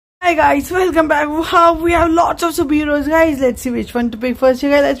Hi guys, welcome back. Wow, we have lots of superheroes, guys. Let's see which one to pick first. Here,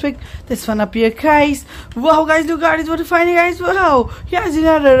 guys, let's pick this one up here, guys. Wow, guys, look at it. What a funny, guys. Wow, he has in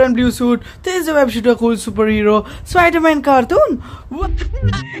a red and blue suit. This is a web shooter, cool superhero, Spider-Man cartoon.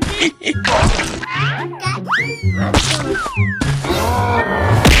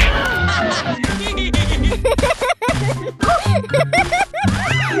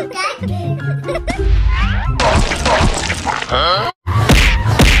 Huh?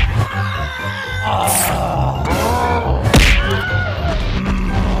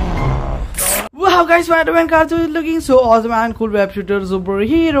 Wow, guys, Spider-Man cartoon is looking so awesome and cool. Web shooter,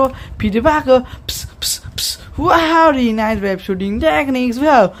 superhero, Peter Parker. Psst, psst, psst. Wow, really nice web shooting techniques.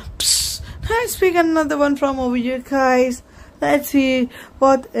 Wow, psst. Let's pick another one from over here, guys. Let's see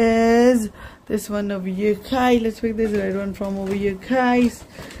what is this one over here, guys. Let's pick this red one from over here, guys.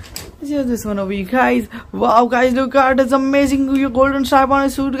 Here's this one over here, guys. Wow, guys, look at this amazing golden stripe on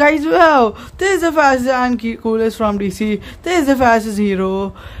his suit, guys. Wow, this is the fastest and coolest from DC. This is the fastest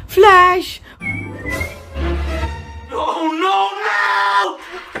hero, Flash. No!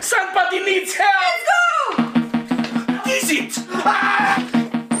 Somebody needs help! Let's go! What is it?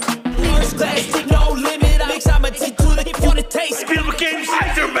 Plastic, no limit. I mix my teeth to the for the taste. Spill became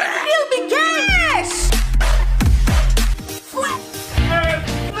SPIDERMAN! You'll be cash!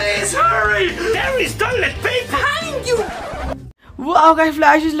 Please hurry! There is toilet paper! Behind you! Wow, guys,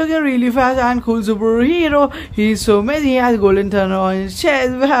 Flash is looking really fast and cool superhero. He's so amazing. He has golden turner on his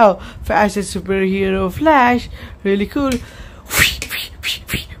chest. Wow, fastest superhero, Flash. Really cool.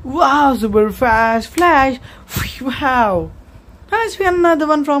 Wow, super fast Flash. Wow. Let's pick another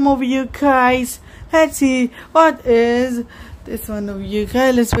one from over here, guys. Let's see what is this one over here,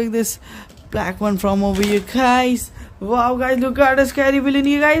 guys. Let's pick this black one from over here, guys. Wow, guys, look at the scary villain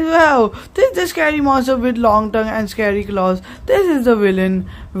here, guys. Wow, this is the scary monster with long tongue and scary claws. This is the villain,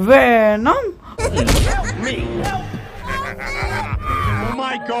 Venom. Help me! Oh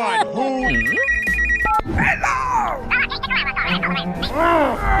my God! Who? Hello!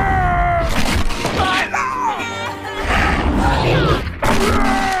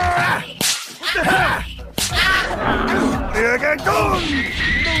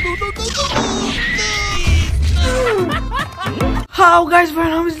 How, guys,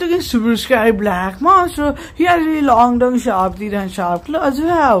 Venom is looking super scary black monster. He has really long tongue, sharp teeth and sharp claws.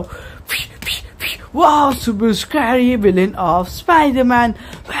 Wow. Wow, super scary villain of Spider-Man.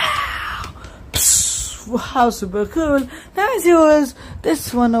 Wow. Wow, super cool. Next was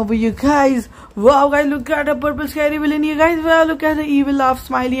this one over here, guys. Wow, guys, look at the purple scary villain here, guys. Wow, look at the evil laugh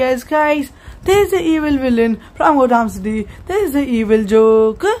smiley eyes, guys. This is the evil villain from Gotham City. This is the evil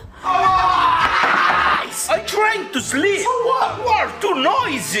Joker. I'm trying to sleep. So what? You are too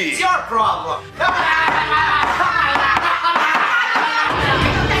noisy. It's your problem.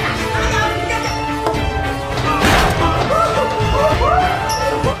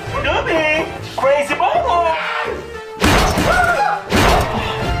 Dummy! Crazy bubble!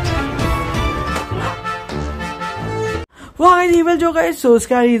 Wow, the evil Joker is so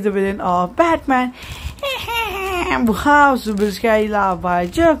scary. He's the villain of Batman. Wow, super scary laugh by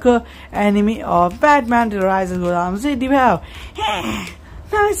Joker, enemy of Batman, terrorizes Gotham City. Wow. Now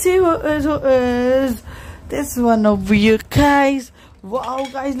let's see who is this one over here, guys. Wow,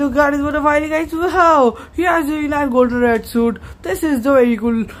 guys, look at it. What a fighting, guys. Wow, he has a really nice golden red suit. This is the very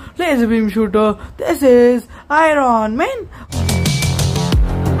cool laser beam shooter. This is IRONMAN.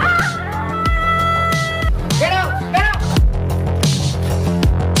 Get out! Get out!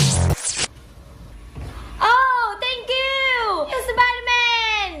 Oh, thank you! It's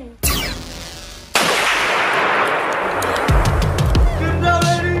Spider-Man! Get down,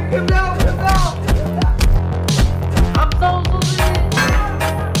 lady! Get down! Get down! I'm so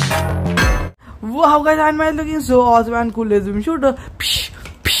Wow, guys, Iron-Man is looking so awesome and cool laser beam shooter.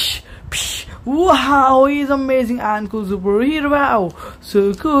 Wow, he's amazing and cool superhero. Wow,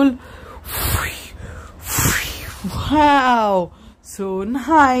 so cool. Wow, so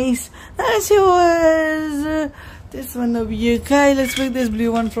nice. Let's see who is this one over here, guys. Let's pick this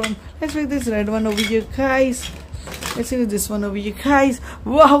blue one from. Let's pick this red one over here, guys. Let's see this one over here, guys.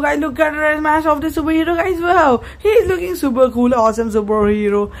 Wow, guys, look at the red mask of the superhero, guys. Wow, he's looking super cool, awesome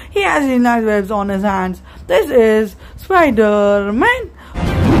superhero. He has really nice webs on his hands. This is Spider-Man.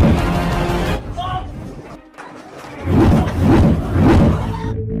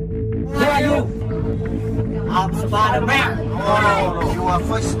 Who are you? I'm Spider-Man. Oh, you are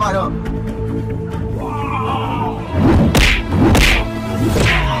first Spider.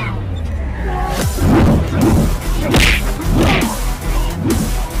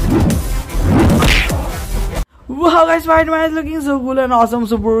 Wow, Wow guys, Spider-Man is looking so cool and awesome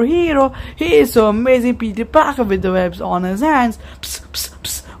superhero. He is so amazing. Peter Parker with the webs on his hands. Psst, psst,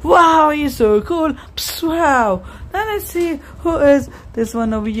 psst. Wow, he is so cool. Psst, wow. Now let's see who is this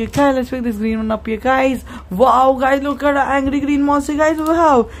one over here, guys. Let's pick this green one up here, guys. Wow, guys, look at the angry green monster, guys.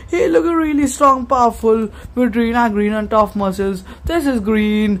 Wow, he looking really strong, powerful, with green and tough muscles. This is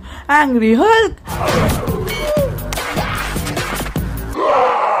Green Angry Hulk.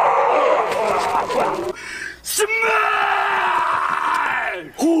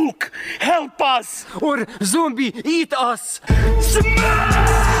 Hulk, help us! Or zombie, eat us!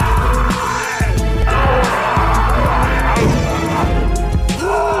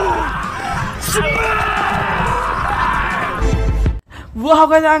 Wow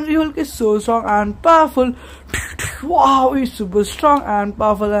guys, Angry Hulk is so strong and powerful. Wow, he's super strong and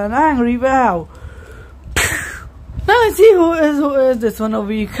powerful and angry. Wow. Now let's see who is this one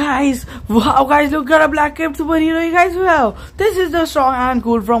over here, guys. Wow guys, look at a black cape superhero, you guys. Wow, this is the strong and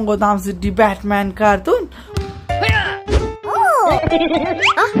cool from Gotham City Batman cartoon.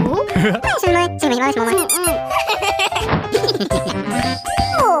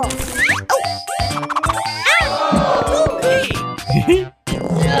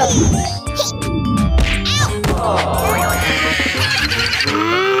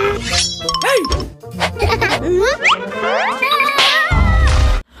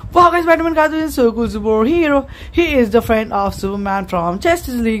 Wow guys, Spider-Man cartoon is so cool superhero. He is the friend of Superman from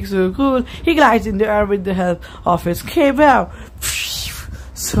Justice League. So cool. He glides in the air with the help of his cape. Wow,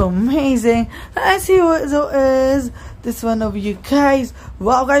 so amazing. Let's see who is this one over here, guys.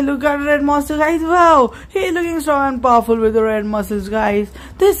 Wow guys, look at the red monster, guys. Wow, he's looking strong and powerful with the red muscles, guys.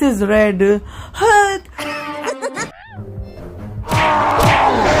 This is Red Hulk.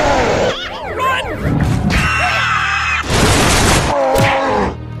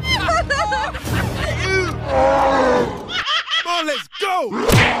 Let's go!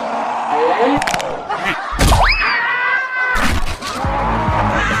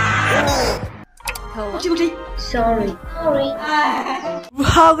 Sorry.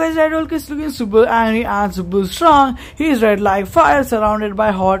 Wow guys, Red Hulk is looking super angry and super strong. He is red like fire, surrounded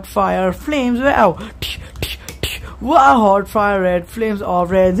by hot fire flames. Wow, wow, hot fire, red flames of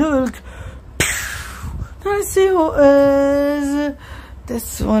Red Hulk. Let's see who is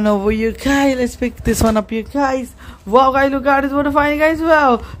this one over here, guys. Let's pick this one up here, guys. Wow guys, look at this, what a fine, guys.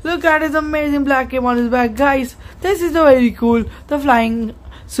 Wow, look at his amazing black cape on his back, guys. This is the very cool, the flying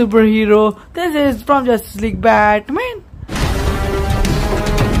superhero. This is from Justice League Batman.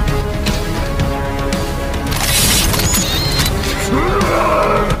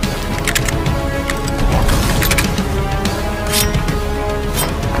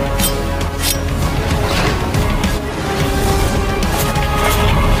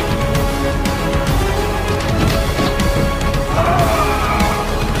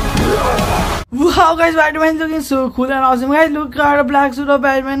 Wow guys, Spider-Man is looking so cool and awesome, guys. Look at the black suit of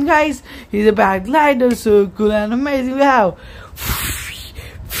Batman, guys. He's a back glider, so cool and amazing. Wow,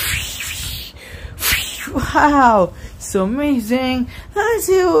 wow, so amazing. Let's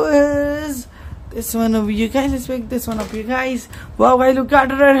see who is this one over here, guys. Let's pick this one up here, guys. Wow guys, look at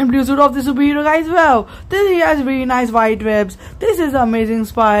the red and blue suit of the superhero, guys. Wow, this he has very nice white webs. This is amazing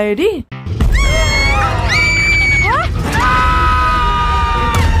Spidey.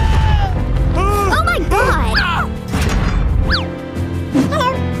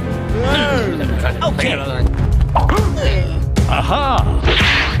 Okay. Aha!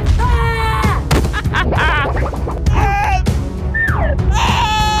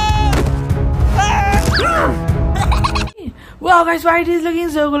 Wow guys, Spidey is looking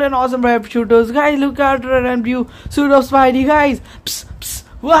so cool and awesome. Web shooters, guys. Look at the red and blue suit of Spidey, guys. Psst, psst.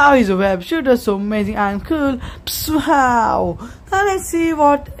 Wow, he's a web shooter, so amazing and cool. Psst, wow. Now let's see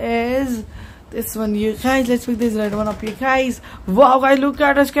what is this one here, guys. Let's pick this red one up here, guys. Wow guys, look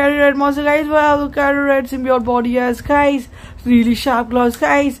at a scary red monster, guys. Wow, look at the red symbiote body as, guys. Really sharp claws,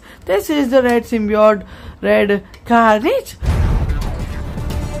 guys. This is the red symbiote, Red Carnage.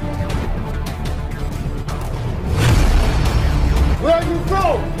 Where you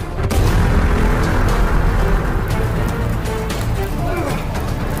go?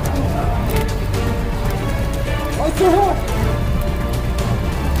 What's your head?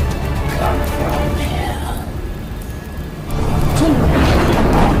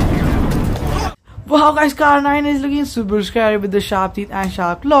 Wow guys, Car9 is looking super scary with the sharp teeth and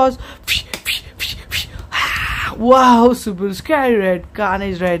sharp claws. Wow, super scary red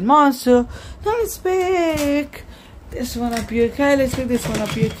Carnage red monster. Now let's pick This one up here, guys. Let's pick this one up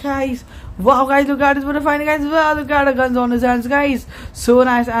here, guys. Wow, guys, look at this. What a fine, guys. Wow, look at the guns on his hands, guys. So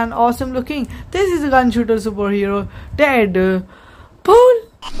nice and awesome looking. This is a gun shooter superhero. Deadpool.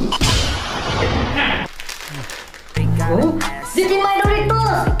 This is my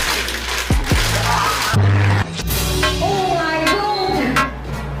Dorito. Oh my god.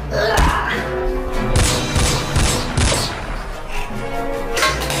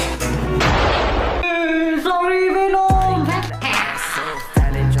 Sorry, Venom.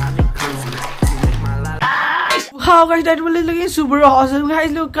 Wow, guys, Deadpool is looking super awesome,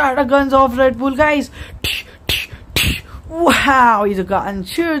 guys. Look at the guns of Red Bull, guys. Wow, he's a gun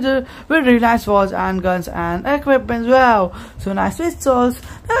shooter with really nice swords and guns and equipment. Wow, so nice pistols.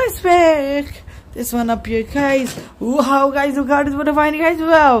 Nice pick. This one up here, guys. Wow, guys, look at this. What a fine, guys.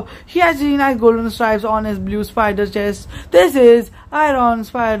 Wow, he has really nice golden stripes on his blue spider chest. This is Iron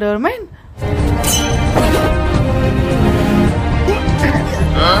Spider-Man.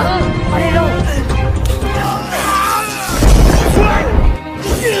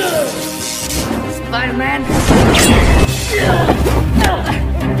 Spider-Man.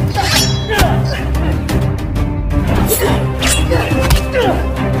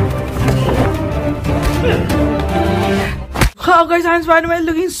 Wow, guys, I'm Spider-Man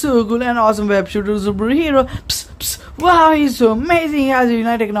looking so cool and awesome web shooter superhero. Psst, psst. Wow, he's so amazing. He has a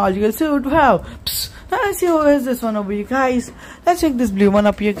unique technological suit. Wow. Psst. Let's see who is this one over here, guys. Let's check this blue one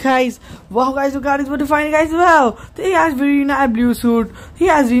up here, guys. Wow, guys, look at this. What to find, guys. Wow, he has very nice blue suit. He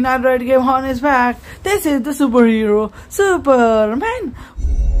has very nice red game on his back. This is the superhero Superman.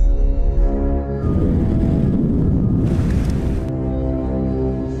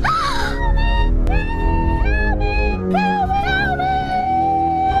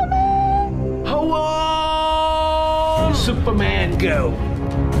 Hello, Superman, go.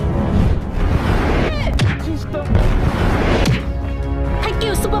 Thank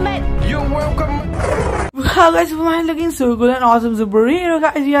you, Superman. You're welcome. Wow, guys, Superman looking so cool and awesome superhero,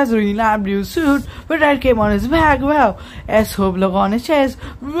 guys. He has a really nice blue suit with red cape on his back. Wow, S-hope logo on his chest.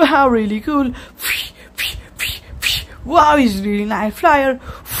 Wow, really cool. Wow, he's really nice flyer.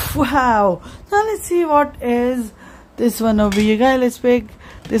 Wow. Now let's see what is this one over here, guys. Let's pick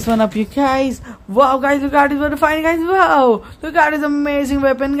this one up here, guys. Wow, guys, look at this. What a fine, guys. Wow, look at this amazing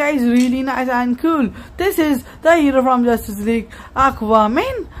weapon, guys. Really nice and cool. This is the hero from Justice League,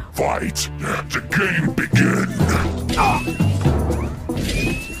 Aquaman. Fight! Let the game begin!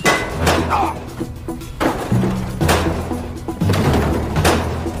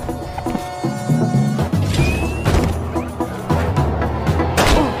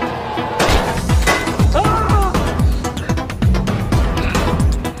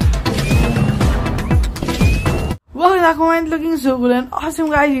 Wow, Aquaman looking so cool and awesome,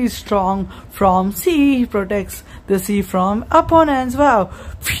 guys. He's strong from sea. He protects the sea from opponents. Wow.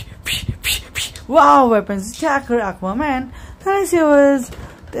 Wow, weapons attacker Aquaman. Then I see was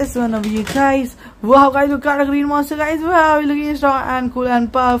this one over here, guys. Wow, guys, look at a green monster, guys. Wow, he's looking strong and cool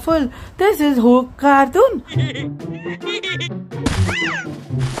and powerful. This is Hulk cartoon.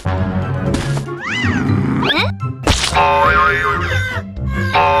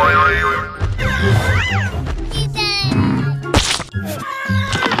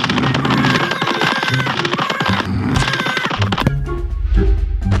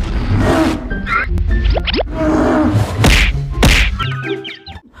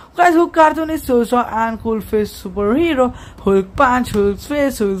 Guys, Hulk cartoon is so strong and cool fist superhero. Hulk punch, Hulk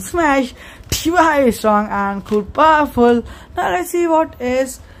fist, Hulk smash. Very strong and cool, powerful. Now let's see what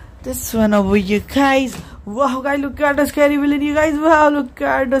is this one over here, guys. Wow, guys, look at the scary villain, you guys. Wow, look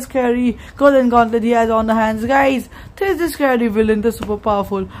at the scary golden gauntlet he has on the hands, guys. This is the scary villain, the super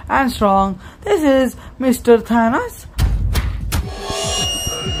powerful and strong. This is Mr. Thanos.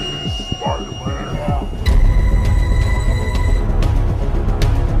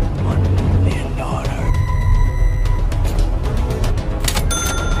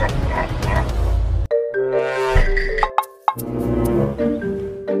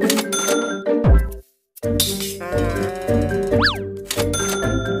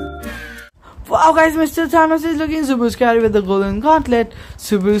 Wow, guys, Mr. Thanos is looking super scary with the golden gauntlet.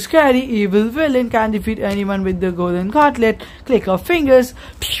 Super scary, evil villain can defeat anyone with the golden gauntlet. Click of fingers.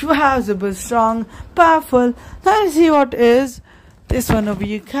 Wow, super strong, powerful. Now let's see what is this one over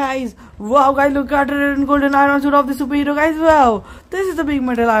here, guys. Wow, guys, look at the red and golden iron suit of the superhero, guys. Wow, this is the big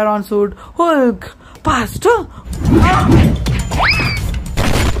metal iron suit. Hulk, Pastor.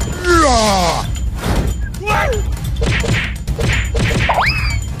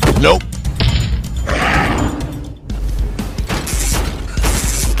 Nope.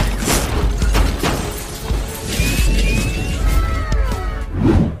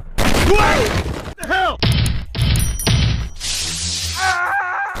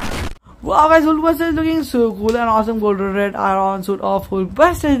 Wow guys, Hulkbuster is looking so cool and awesome. Golden red iron suit of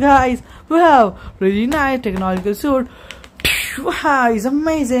Hulkbuster, guys. Wow, really nice technological suit. Wow, it's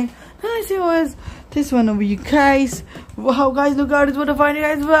amazing. Now let's see what is this one over you guys. Wow guys, look at it, what a fine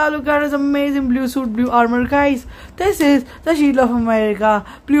guys. Wow, look at this amazing blue suit, blue armor guys. This is the Shield of America,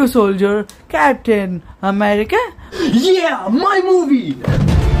 blue soldier, Captain America. Yeah, my movie!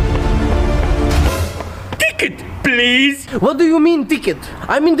 Ticket, please! What do you mean ticket?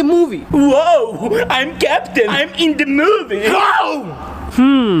 I'm in the movie. Whoa, I'm Captain. I'm in the movie. Wow!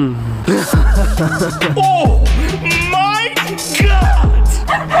 Oh my God!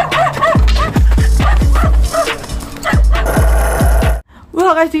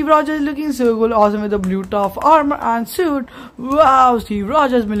 Wow guys, Steve Rogers is looking so cool, awesome with the blue top armor and suit. Wow, Steve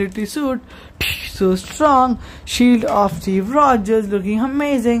Rogers military suit, so strong. Shield of Steve Rogers looking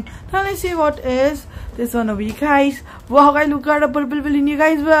amazing. Now let's see what is this one over you guys. Wow guys, look at a purple villain you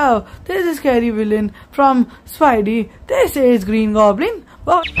guys. Wow, this is a scary villain from Spidey. This is Green Goblin.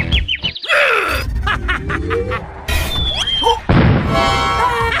 Wow.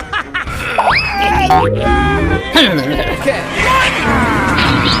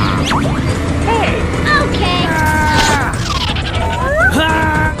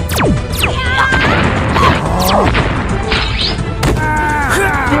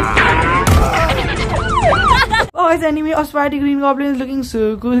 Oh, his enemy of Spidey Green Goblin is looking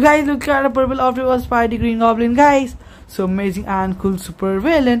so cool. Guys, look at the purple outfit of Spidey Green Goblin, guys. So amazing and cool super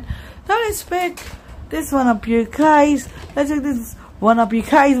villain. Now let's pick this one up here, guys. Let's pick this one up here,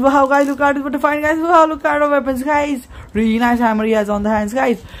 guys. Wow, guys, look at it, what a fine guys. Wow, look at our weapons, guys. Really nice hammer he has on the hands,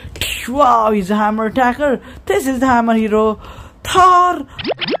 guys. Wow, he's a hammer attacker. This is the hammer hero, Thor.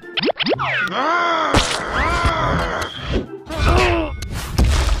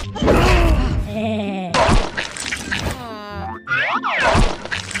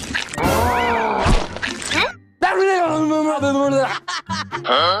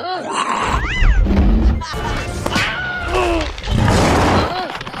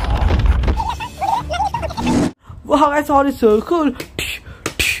 Wow guys, Thor is so cool.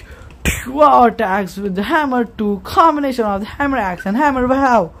 Wow, attacks with the hammer, two combination of the hammer axe and hammer.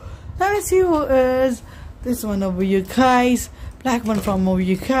 Wow. Now let's see who is this one over you guys. Black one from over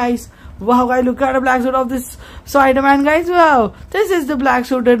you guys. Wow guys, look at the black suit of this Spider-Man, guys. Wow, this is the black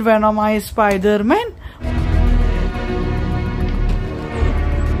suited Venomized Spider-Man.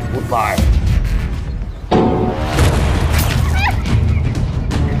 Goodbye.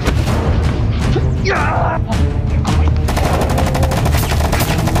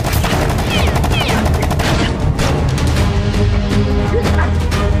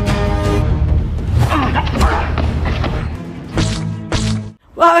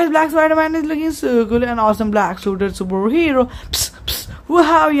 Wow, guys, Black Spider-Man is looking so cool and awesome. Black suited superhero. Psst, psst.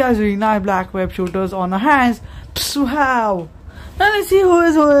 Wow, he has really nice black web shooters on her hands. Psst, wow. Now let's see who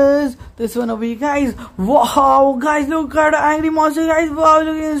is this one over here, guys. Wow, guys, look at the angry monster, guys. Wow,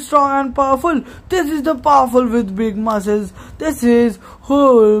 looking strong and powerful. This is the powerful with big muscles. This is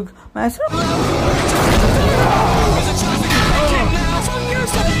Hulk Master.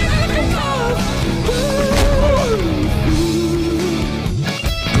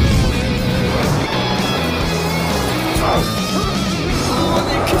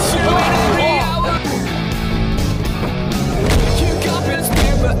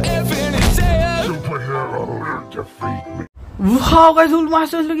 Wow guys,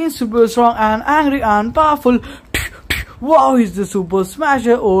 Hulkmaster is looking super strong and angry and powerful. Wow, he's the super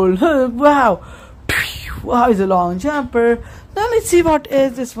smasher, old Hulk. Wow. Wow, he's a long jumper. Now let's see what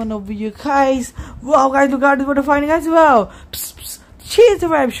is this one over you guys. Wow guys, look at this, what a fine guys. Wow. Psst, psst. She's the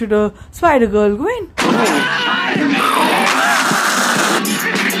web shooter, Spider-Girl Gwen.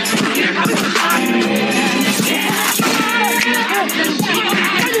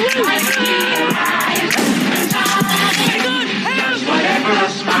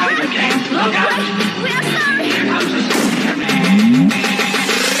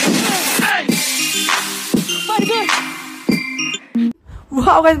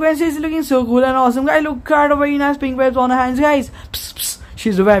 Wow guys, Gwen is looking so cool and awesome. Guys, look at her very nice pink webs on her hands, guys. Psst, psst.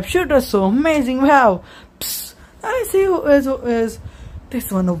 She's a web shooter, so amazing. Wow. Psst. I see who is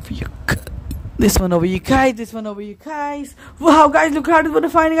this one over here. This one over you guys. This one over you guys. Wow guys, look at it, what a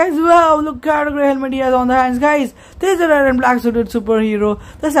fine guys. Wow, look at the grey helmet he has on the hands, guys. This is a red and black suited superhero,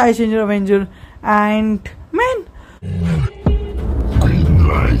 the size changer Avenger and man. Green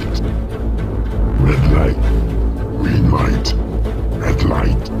light. Red light. Green light. Red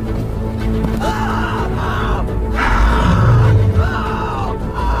light.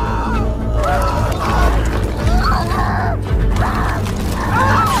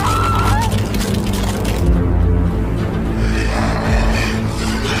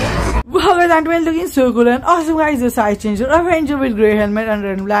 guys, Ant-Man looking so cool and awesome guys. The size changer Avenger with grey helmet and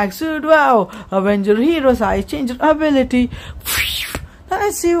red and black suit. Wow, Avenger hero size changer ability. Now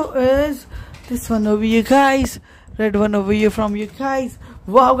let's see who is this one over here guys. Red one over here from you guys.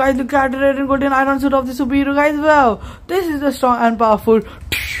 Wow guys, look at the red and golden iron suit of the superhero guys. Wow, this is the strong and powerful.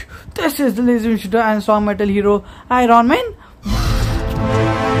 This is the laser shooter and strong metal hero Iron Man.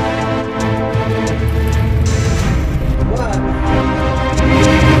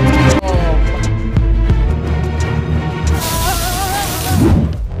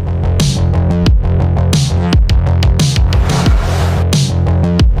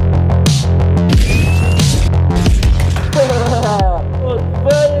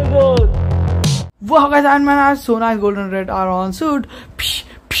 Wow guys, Ant-Man has so nice golden red iron suit.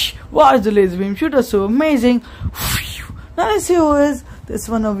 Wow, is the laser beam shooter so amazing. Now let's see who is this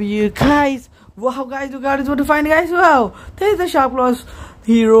one over here guys. Wow guys, look at it, what to find guys. Wow, there is the Sharp Claws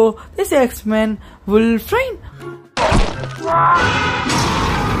hero. This X-Men Wolverine.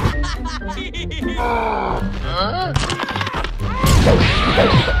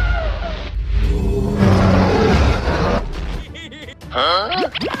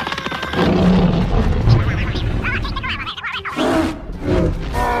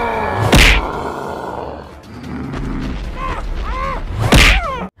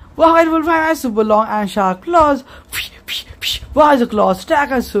 Wow guys, Wolverine has super long and sharp claws. Wow, the claws attack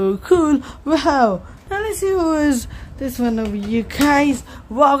are so cool. Wow, now let's see who is this one over here guys.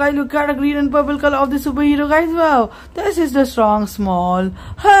 Wow guys, look at the green and purple color of the superhero guys. Wow, this is the strong small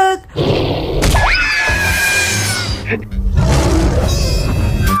Hulk.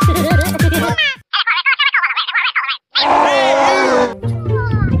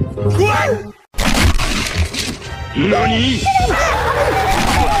 NANI?!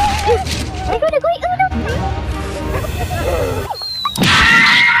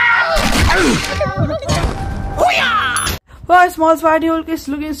 Wow, small Spidey Hulk is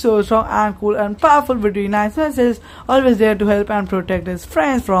looking so strong and cool and powerful with really nice messages, always there to help and protect his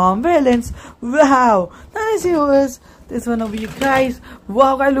friends from villains. Wow, now let's see who is this one over you guys.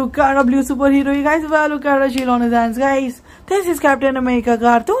 Wow guys, look at a blue superhero you guys. Wow, look at a shield on his hands guys. This is Captain America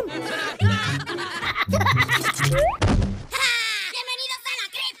cartoon.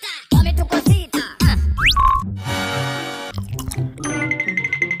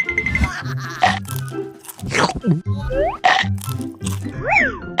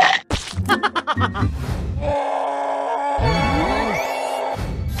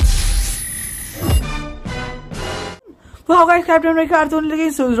 Wow guys, Captain America cartoon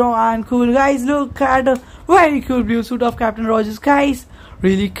looking so strong and cool guys. Look at a very cool blue suit of Captain Rogers guys.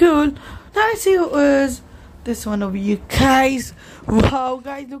 Really cool. Now let's see who is this one over here guys. Wow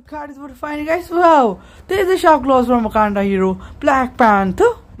guys, look at this, what to find guys. Wow, there is the Sharp Claws from Wakanda hero Black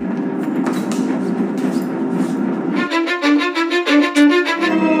Panther.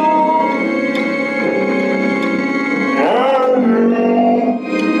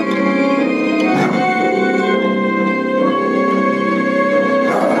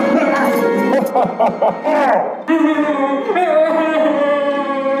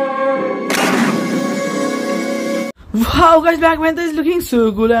 Wow guys, Black Panther is looking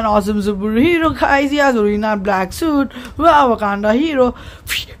so cool and awesome superhero guys. He has a really nice black suit. Wow, Wakanda hero.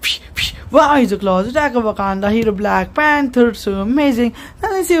 Wow, he's a claws attack of Wakanda hero Black Panther. So amazing.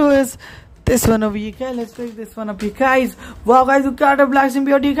 Now let's see who is this one over here guys. Let's pick this one up here guys. Wow guys, look at a black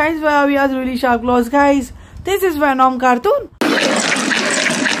symbiote guys. Wow, he has really sharp claws guys. This is Venom cartoon.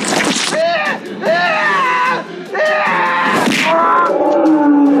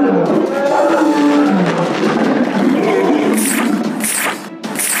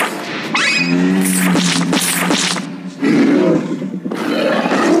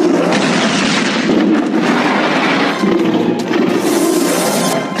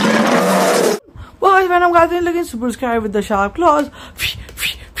 Venom cartoon looking super scary with the sharp claws.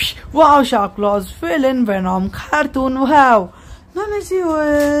 Wow, sharp claws villain Venom cartoon. Wow. Now let's see who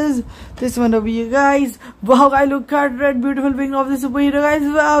is this one over here guys. Wow guys, look at red beautiful wing of the superhero guys.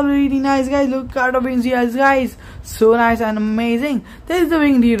 Wow, really nice guys. Look at the wings he has guys. So nice and amazing. This is the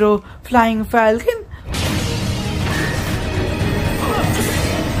winged hero Flying Falcon.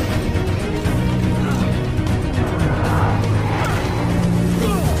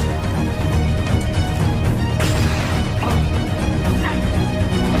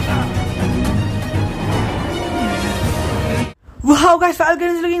 Wow guys, Falcon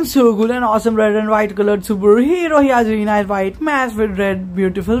is looking so cool and awesome red and white colored superhero. He has really nice white mask with red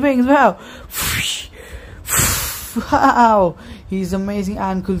beautiful wings. Wow. Wow. He's amazing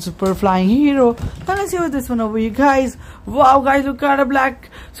and cool super flying hero. Now let's see what this one over here guys. Wow guys, look at a black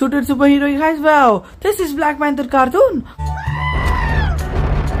suited superhero, guys. Wow, this is Black Panther cartoon.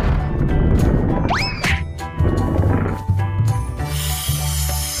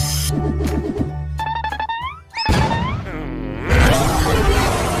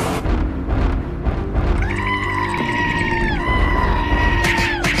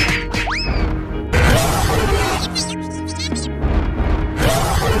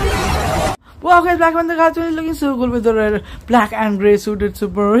 Wow guys, Black Panther cartoon is looking so cool with the red, black and grey suited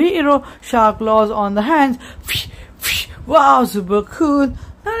superhero, shark claws on the hands. Wow, super cool. Now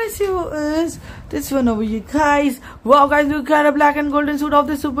let's see who is this one over here, guys. Wow guys, look at the black and golden suit of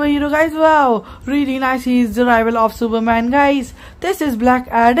the superhero, guys. Wow, really nice. He is the rival of Superman, guys. This is Black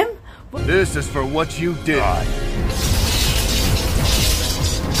Adam. This is for what you did.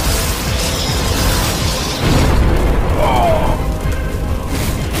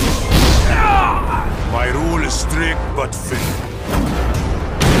 My rule is strict but fair.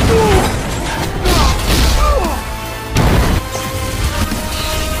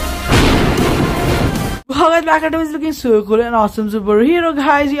 Wow guys, Black Adam is looking so cool and awesome superhero,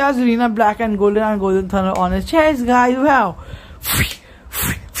 guys. He has Rena black and golden thunder on his chest, guys. Wow.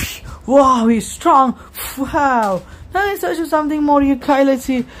 Wow, he's strong. Wow. Now let's search for something more, you guys. Let's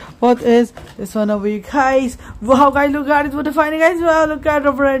see what is this one over here, guys. Wow guys, look at it, what a funny, guys. Wow, look at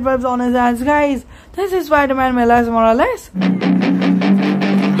the red bulbs on his hands, guys. This is Spider-Man Miles Morales.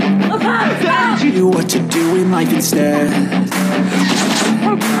 You what to do in life instead.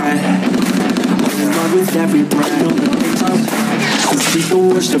 In love with every breath. See the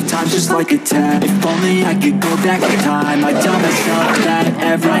worst of times just like a tap. If only I could go back in time, I'd tell myself that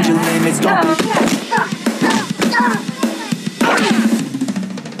every your limits don't.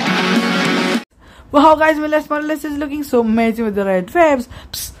 Wow guys, Miles Morales is looking so amazing with the red webs.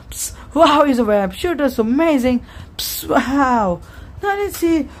 Psst, psst. Wow, he's a web shooter, so amazing. Psst, wow. Now let's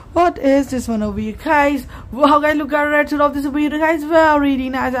see what is this one over here, guys. Wow guys, look at the red suit of the superhero, guys. Wow, really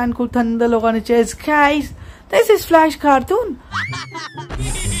nice and cool thunder logo on his chest, guys. This is Flash cartoon.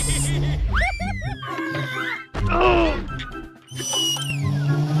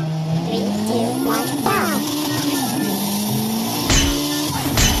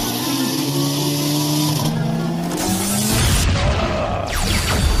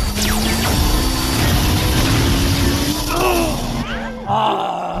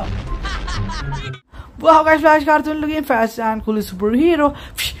 Wow guys, Flash cartoon looking fast and cool superhero.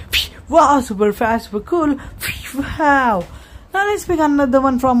 Wow, super fast, super cool. Wow. Now let's pick another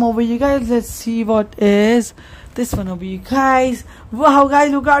one from over here, guys. Let's see what is this one over here, guys. Wow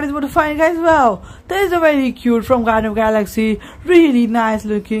guys, look at it, what a fine, guys. Wow, this is a very cute from Guardian of Galaxy. Really nice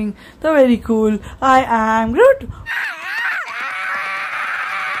looking. They're very cool. I am Groot.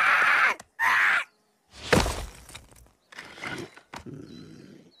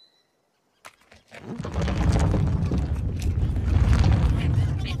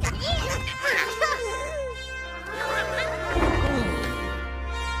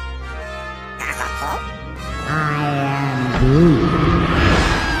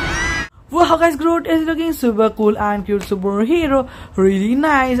 Wow guys, Groot is looking super cool and cute superhero. Really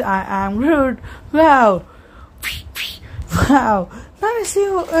nice. I am Groot. Wow. Wow. Now let's see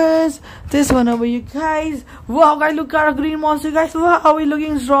who is this one over you guys. Wow guys, look at a green monster, guys. Wow, he's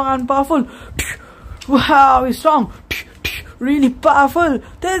looking strong and powerful. Wow, he's strong. Really powerful.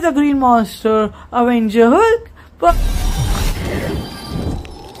 There's a green monster, Avenger Hulk. But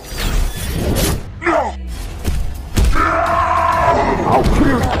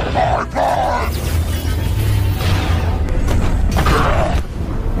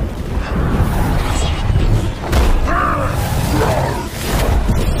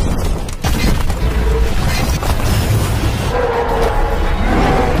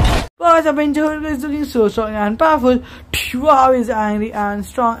Avenger Hulk is looking so strong and powerful. Wow, he's angry and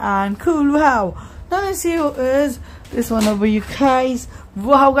strong and cool. Wow. Now let's see who is this one over you guys.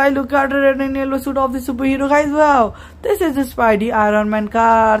 Wow guys, look at the red and yellow suit of the superhero, guys. Wow, this is the Spidey Iron Man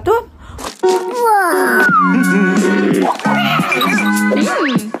cartoon.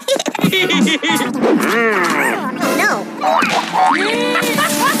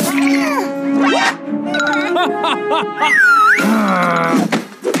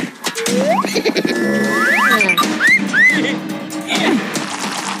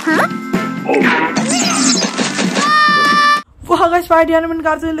 Wow guys, Spidey Iron Man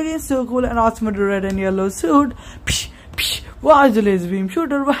cartoon is looking so cool and awesome with the red and yellow suit. Wow, it's a laser beam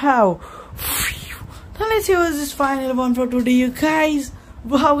shooter. Wow. Now let's see who's this final one for today, you guys.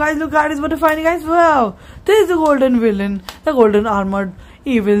 Wow guys, look at it, what a funny, guys. Wow, this is the golden villain, the golden armored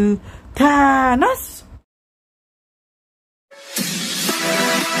evil THANOS.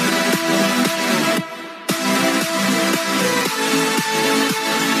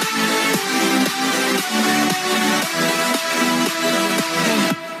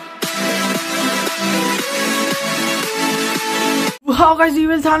 Wow guys,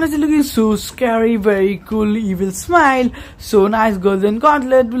 evil Thanos is looking so scary, very cool evil smile, so nice golden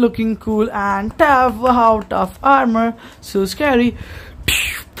gauntlet, looking cool and tough. Wow, tough armor, so scary,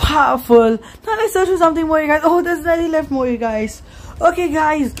 powerful. Now let's search for something more, guys. Oh, there's nothing left more, guys. Okay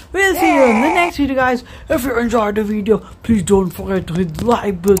guys, we'll see you in the next video, guys. If you enjoyed the video, please don't forget to hit the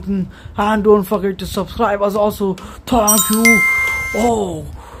like button and don't forget to subscribe us also. Thank you. Oh,